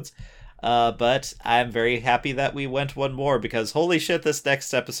 episodes. But I'm very happy that we went one more, because holy shit, this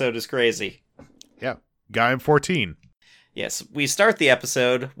next episode is crazy. Yeah. Guy, I'm 14. Yes, we start the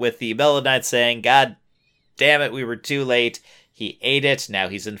episode with the Melon Knight saying, God damn it, we were too late. He ate it, now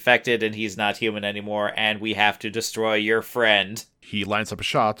he's infected, and he's not human anymore, and we have to destroy your friend. He lines up a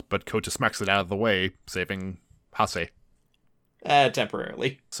shot, but Kota smacks it out of the way, saving Hase.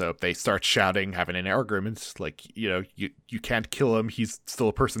 Temporarily. So they start shouting, having an argument, like, you can't kill him, he's still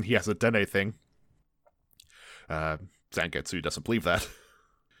a person, he hasn't done anything. Zangetsu doesn't believe that.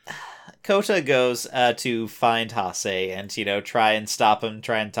 Kota goes to find Hase and, try and stop him,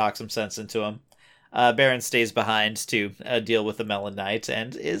 try and talk some sense into him. Baron stays behind to deal with the Melon Knight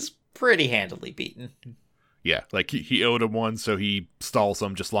and is pretty handily beaten. Yeah, like he owed him one, so he stalls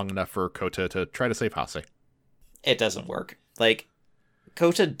him just long enough for Kota to try to save Hase. It doesn't work. Like,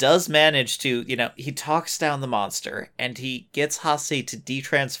 Kota does manage to, he talks down the monster, and he gets Hase to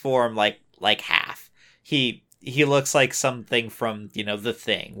detransform like half. He looks like something from, The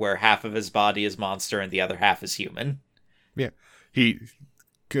Thing, where half of his body is monster and the other half is human. Yeah. He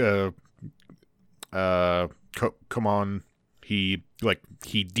come on. He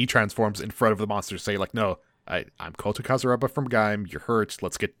detransforms in front of the monster, say like, no, I'm Kota Kazuraba from Gaim, you're hurt,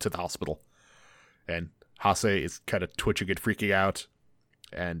 let's get to the hospital. And Hase is kind of twitching and freaking out,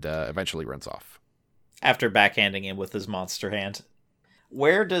 and eventually runs off. After backhanding him with his monster hand.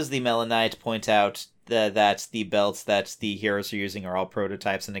 Where does the Melon Knight point out that the belts that the heroes are using are all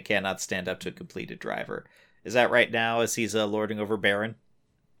prototypes and it cannot stand up to a completed driver? Is that right now as he's lording over Baron?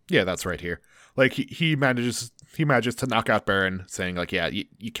 Yeah, that's right here. Like, he manages to knock out Baron, saying like, yeah,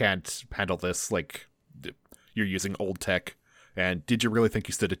 you can't handle this, like, you're using old tech, and did you really think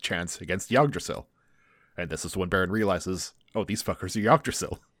you stood a chance against Yggdrasil? And this is when Baron realizes, oh, these fuckers are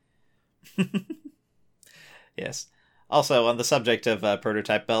Yggdrasil. Yes. Also, on the subject of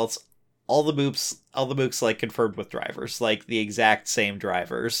prototype belts, all the mooks like confirmed with drivers, like the exact same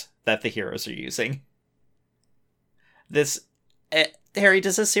drivers that the heroes are using. Harry,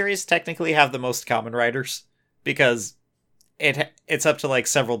 does this series technically have the most common riders? Because it's up to like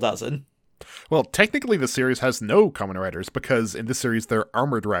several dozen. Well, technically the series has no common riders, because in this series they're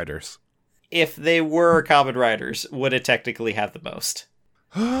armored riders. If they were common riders, would it technically have the most?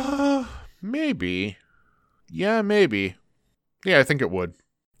 Maybe. Yeah, maybe. Yeah, I think it would.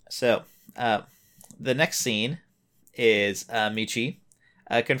 So, the next scene is Michi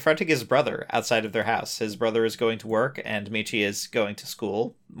confronting his brother outside of their house. His brother is going to work, and Michi is going to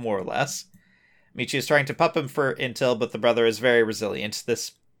school, more or less. Michi is trying to pump him for intel, but the brother is very resilient.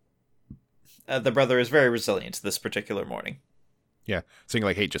 This particular morning. Yeah, saying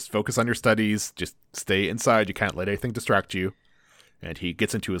like, hey, just focus on your studies, just stay inside, you can't let anything distract you. And he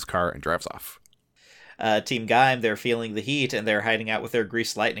gets into his car and drives off. Team Gaim, they're feeling the heat, and they're hiding out with their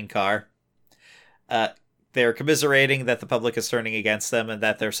Greased Lightning car. They're commiserating that the public is turning against them and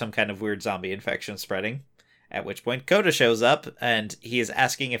that there's some kind of weird zombie infection spreading. At which point Kota shows up, and he is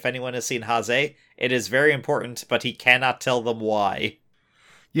asking if anyone has seen Hase. It is very important, but he cannot tell them why.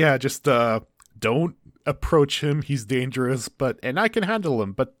 Yeah, just don't approach him, he's dangerous, and I can handle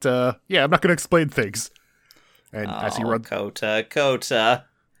him, but yeah, I'm not going to explain things. And as he runs... Kota.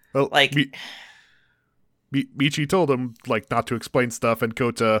 Well, like... Michi told him, like, not to explain stuff, and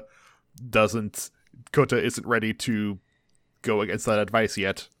Kota isn't ready to go against that advice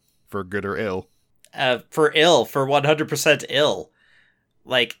yet, for good or ill. For 100% ill.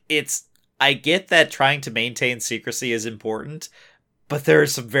 Like, I get that trying to maintain secrecy is important, but there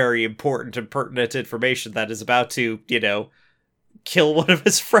is some very important and pertinent information that is about to, kill one of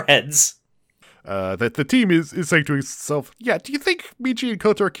his friends. That the team is saying to itself, yeah, do you think Michi and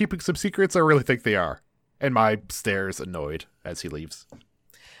Kota are keeping some secrets? I really think they are. And Mai stares annoyed as he leaves.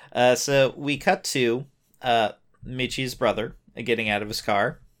 So we cut to Michi's brother getting out of his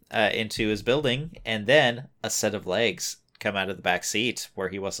car into his building, and then a set of legs come out of the back seat where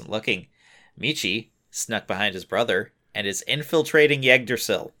he wasn't looking. Michi snuck behind his brother and is infiltrating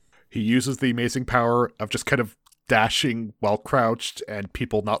Yggdrasil. He uses the amazing power of just kind of dashing while crouched and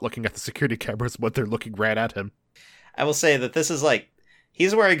people not looking at the security cameras when they're looking right at him. I will say that this is like,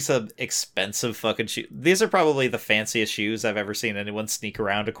 he's wearing some expensive fucking shoes. These are probably the fanciest shoes I've ever seen anyone sneak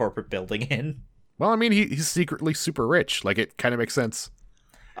around a corporate building in. Well, I mean, he's secretly super rich. Like, it kind of makes sense.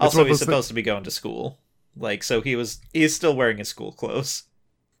 Also, he's supposed to be going to school. Like, so he's still wearing his school clothes.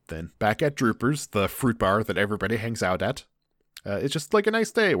 Then, back at Droopers, the fruit bar that everybody hangs out at. It's just like a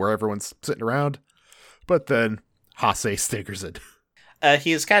nice day where everyone's sitting around. But then, Hase staggers in.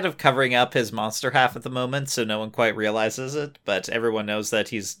 He is kind of covering up his monster half at the moment, so no one quite realizes it, but everyone knows that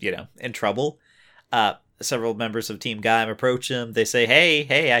he's, in trouble. Several members of Team Gaim approach him. They say,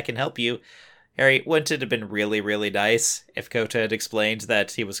 hey, I can help you. Harry, wouldn't it have been really, really nice if Kota had explained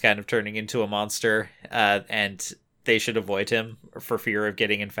that he was kind of turning into a monster, and they should avoid him for fear of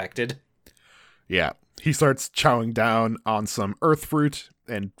getting infected? Yeah, he starts chowing down on some earth fruit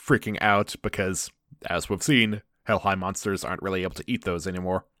and freaking out because, as we've seen, Helheim monsters aren't really able to eat those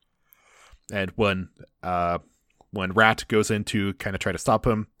anymore. And when Rat goes in to kind of try to stop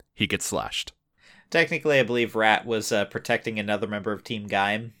him, he gets slashed. Technically, I believe Rat was protecting another member of Team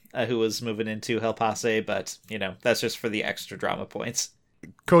Gaim who was moving into Helpase, but, that's just for the extra drama points.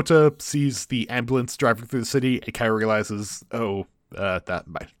 Kota sees the ambulance driving through the city and kind of realizes, that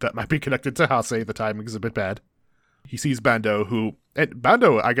might be connected to Hase. The timing is a bit bad. He sees Bando, and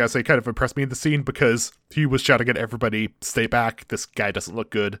Bando, I gotta say, kind of impressed me in the scene because he was shouting at everybody, stay back, this guy doesn't look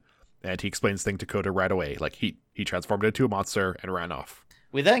good. And he explains things to Kota right away. Like, he transformed into a monster and ran off.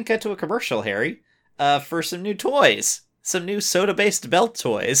 We then cut to a commercial, Harry, for some new toys. Some new soda-based belt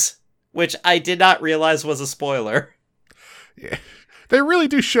toys, which I did not realize was a spoiler. Yeah. They really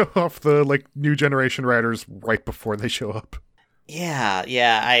do show off the, like, new generation riders right before they show up.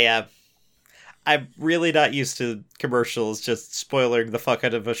 Yeah, I'm really not used to commercials just spoiling the fuck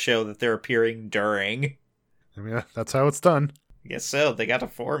out of a show that they're appearing during. I mean, that's how it's done. I guess so. They got a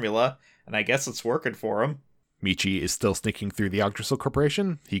formula, and I guess it's working for them. Michi is still sneaking through the Yggdrasil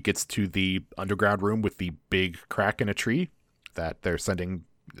Corporation. He gets to the underground room with the big crack in a tree that they're sending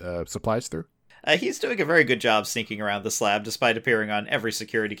supplies through. He's doing a very good job sneaking around the slab, despite appearing on every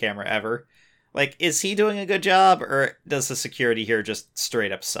security camera ever. Like, is he doing a good job, or does the security here just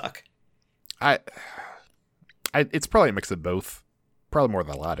straight up suck? It's probably a mix of both. Probably more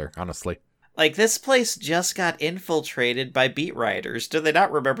the latter, honestly. Like, this place just got infiltrated by beat riders. Do they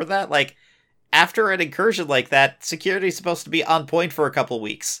not remember that? Like, after an incursion like that, security's supposed to be on point for a couple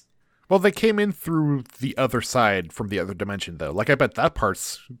weeks. Well, they came in through the other side from the other dimension, though. Like, I bet that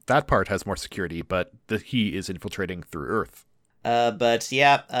part has more security, but he is infiltrating through Earth.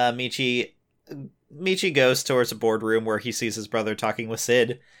 Michi goes towards a boardroom where he sees his brother talking with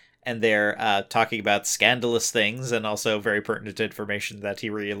Sid, and they're talking about scandalous things and also very pertinent information that he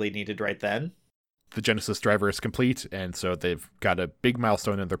really needed right then. The Genesis driver is complete, and so they've got a big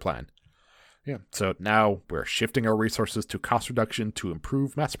milestone in their plan. Yeah, so now we're shifting our resources to cost reduction to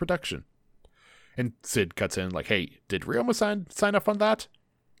improve mass production. And Sid cuts in like, hey, did Ryoma sign up on that?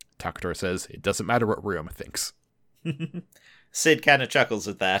 Takatora says, it doesn't matter what Ryoma thinks. Sid kind of chuckles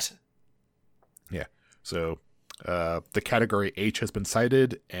at that. Yeah, so the category H has been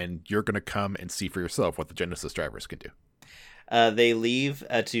cited, and you're going to come and see for yourself what the Genesis drivers can do. They leave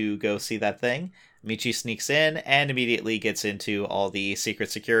to go see that thing. Michi sneaks in and immediately gets into all the secret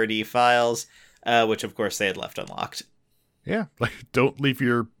security files, which of course they had left unlocked. Yeah, like, don't leave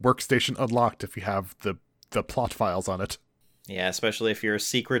your workstation unlocked if you have the plot files on it. Yeah, especially if you're a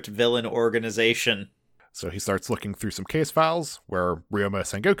secret villain organization. So he starts looking through some case files where Ryoma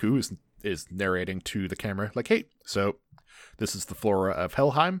Sengoku is narrating to the camera, like, hey, so this is the flora of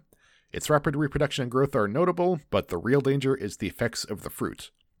Helheim. Its rapid reproduction and growth are notable, but the real danger is the effects of the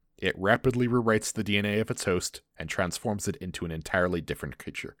fruit. It rapidly rewrites the DNA of its host and transforms it into an entirely different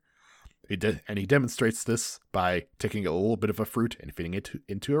creature. He demonstrates this by taking a little bit of a fruit and feeding it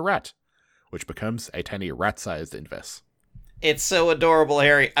into a rat, which becomes a tiny rat-sized Inves. It's so adorable,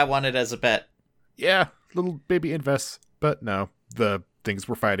 Harry. I want it as a pet. Yeah, little baby Inves, but no, the things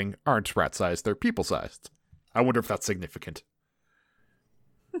we're fighting aren't rat-sized, they're people-sized. I wonder if that's significant.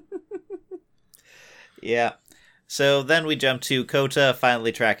 Yeah. So then we jump to Kota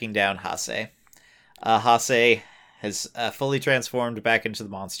finally tracking down Hase. Hase has fully transformed back into the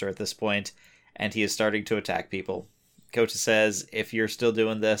monster at this point, and he is starting to attack people. Kota says, if you're still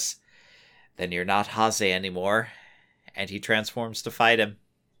doing this, then you're not Hase anymore, and he transforms to fight him.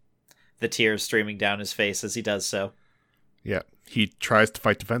 The tears streaming down his face as he does so. Yeah, he tries to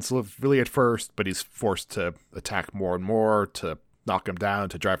fight defensively at first, but he's forced to attack more and more, to knock him down,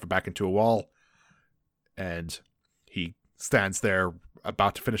 to drive him back into a wall. And he stands there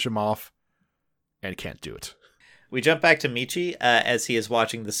about to finish him off and can't do it. We jump back to Michi as he is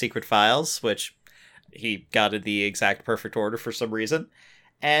watching the secret files, which he got in the exact perfect order for some reason.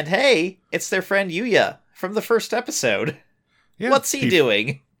 And hey, it's their friend Yuya from the first episode. Yeah, what's he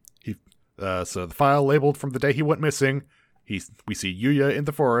doing? So the file labeled from the day he went missing, we see Yuya in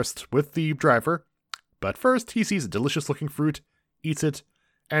the forest with the driver. But first, he sees a delicious-looking fruit, eats it,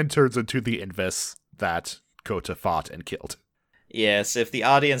 and turns into the Inves that Kota fought and killed. Yes, if the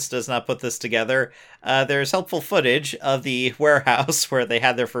audience does not put this together, there's helpful footage of the warehouse where they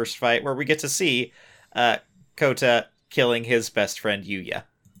had their first fight, where we get to see Kota killing his best friend Yuya.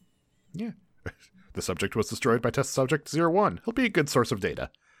 Yeah. The subject was destroyed by test subject 01. He'll be a good source of data.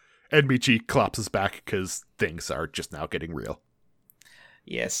 And Michi collapses back because things are just now getting real.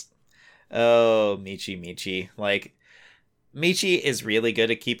 Yes. Oh, Michi. Like, Michi is really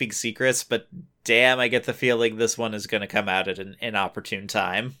good at keeping secrets, but damn, I get the feeling this one is going to come out at an inopportune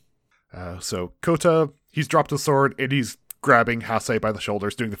time. So Kota, he's dropped his sword and he's grabbing Hase by the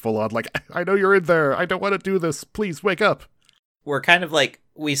shoulders, doing the full-on, like, I know you're in there. I don't want to do this. Please wake up. We're kind of like,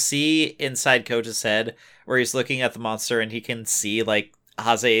 we see inside Kota's head where he's looking at the monster and he can see, like,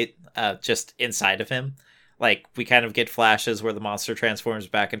 Hase just inside of him. Like, we kind of get flashes where the monster transforms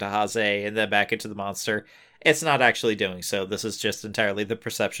back into Hase and then back into the monster. It's not actually doing so. This is just entirely the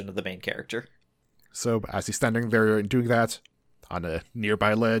perception of the main character. So, as he's standing there and doing that, on a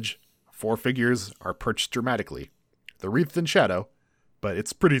nearby ledge, 4 figures are perched dramatically. They're wreathed in shadow, but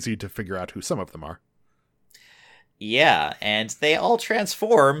it's pretty easy to figure out who some of them are. Yeah, and they all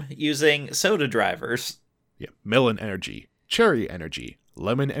transform using soda drivers. Yeah, melon energy, cherry energy,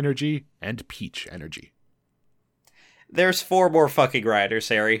 lemon energy, and peach energy. There's 4 more fucking riders,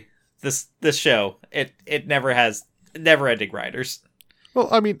 Harry. This show, it never has never-ending riders. Well,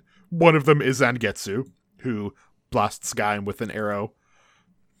 I mean, one of them is Zangetsu, who blasts Gaim with an arrow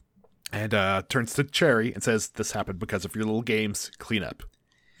and turns to Cherry and says, "This happened because of your little games. Clean up."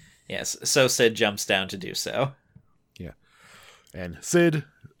 Yes, so Sid jumps down to do so. Yeah. And Sid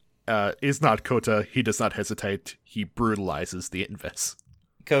is not Kota. He does not hesitate. He brutalizes the Invis.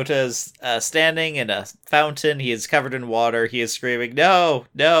 Kota's standing in a fountain. He is covered in water. He is screaming, "No,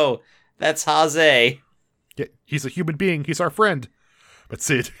 no, that's Haze." Yeah, he's a human being. He's our friend. But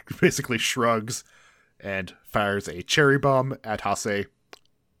Sid basically shrugs and fires a cherry bomb at Hase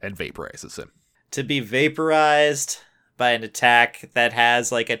and vaporizes him. To be vaporized by an attack that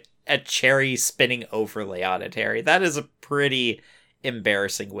has like a cherry spinning overlay on it, Harry. That is a pretty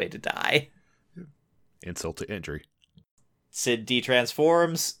embarrassing way to die. Insult to injury. Sid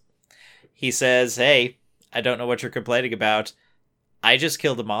detransforms. He says, "Hey, I don't know what you're complaining about. I just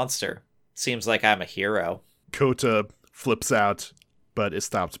killed a monster. Seems like I'm a hero." Kota flips out, but is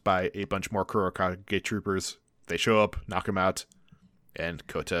stopped by a bunch more Kurokage troopers. They show up, knock him out, and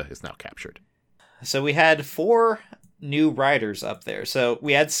Kota is now captured. So we had 4 new riders up there. So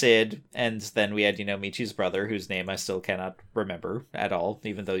we had Sid, and then we had, Michi's brother, whose name I still cannot remember at all,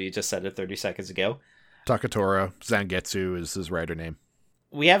 even though you just said it 30 seconds ago. Takatora, Zangetsu is his rider name.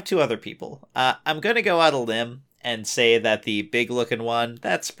 We have 2 other people. I'm going to go out a limb and say that the big-looking one,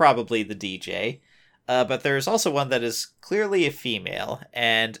 that's probably the DJ. But there's also one that is clearly a female,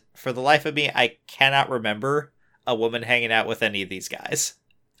 and for the life of me, I cannot remember a woman hanging out with any of these guys.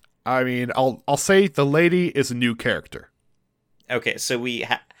 I mean, I'll say the lady is a new character. Okay, so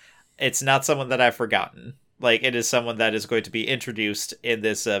it's not someone that I've forgotten. Like, it is someone that is going to be introduced in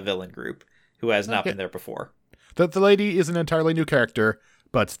this villain group who has not been there before. The lady is an entirely new character,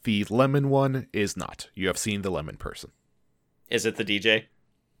 but the lemon one is not. You have seen the lemon person. Is it the DJ?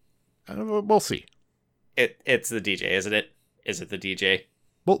 We'll see. It's the DJ, isn't it? Is it the DJ?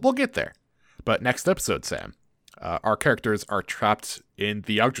 We'll get there. But next episode, Sam, our characters are trapped in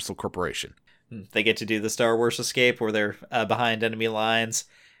the Yggdrasil Corporation. They get to do the Star Wars escape where they're behind enemy lines,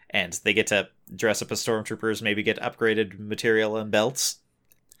 and they get to dress up as stormtroopers, maybe get upgraded material and belts.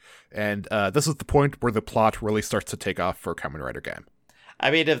 And this is the point where the plot really starts to take off for Kamen Rider Gaim.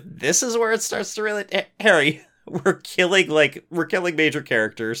 I mean, if this is where it starts to really... Harry, we're killing major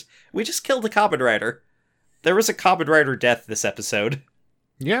characters. We just killed a Kamen Rider. There was a Kamen Rider death this episode.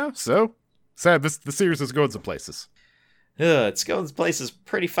 Yeah, so sad. The series is going some places. It's going places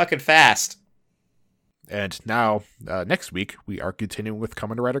pretty fucking fast. And now, next week, we are continuing with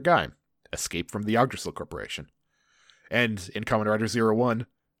Kamen Rider Gaim, Escape from the Yggdrasil Corporation. And in Kamen Rider 01,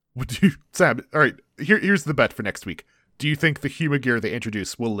 Sam, all right, here's the bet for next week. Do you think the Humagear they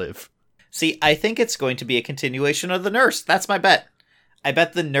introduce will live? See, I think it's going to be a continuation of the nurse. That's my bet. I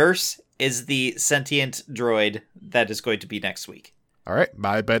bet the nurse is the sentient droid that is going to be next week. All right,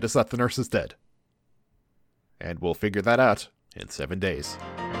 my bet is that the nurse is dead. And we'll figure that out in 7 days.